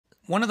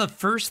One of the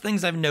first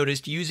things I've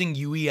noticed using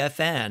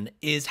UEFN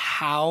is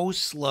how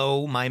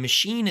slow my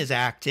machine is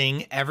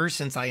acting ever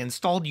since I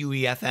installed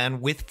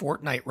UEFN with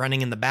Fortnite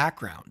running in the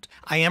background.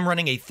 I am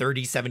running a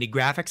 3070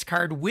 graphics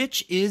card,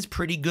 which is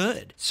pretty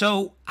good.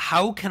 So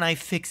how can I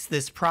fix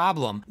this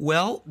problem?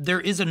 Well, there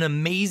is an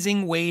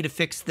amazing way to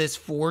fix this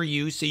for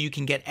you so you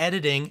can get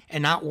editing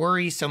and not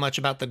worry so much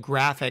about the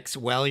graphics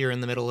while you're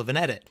in the middle of an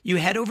edit. You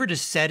head over to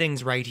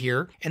settings right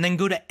here and then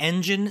go to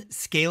Engine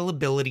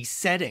Scalability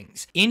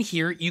Settings. In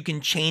here, you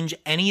can change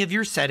any of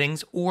your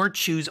settings or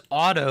choose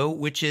auto,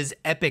 which is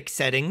Epic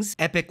settings.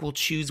 Epic will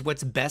choose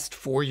what's best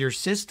for your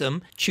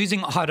system.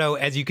 Choosing auto,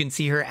 as you can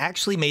see here,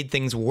 actually made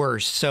things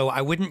worse, so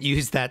I wouldn't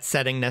use that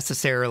setting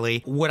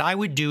necessarily. What I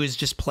would do is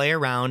just play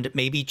around,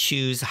 maybe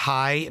choose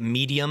high,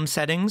 medium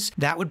settings.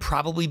 That would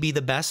probably be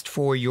the best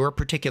for your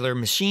particular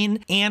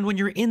machine. And when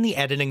you're in the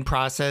editing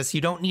process,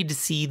 you don't need to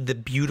see the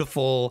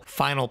beautiful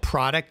final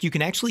product. You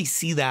can actually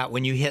see that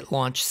when you hit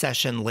launch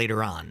session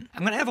later on.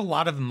 I'm going to have a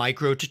lot of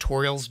micro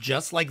tutorials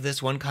just like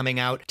this one coming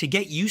out to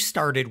get you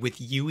started with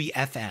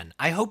UEFN.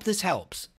 I hope this helps.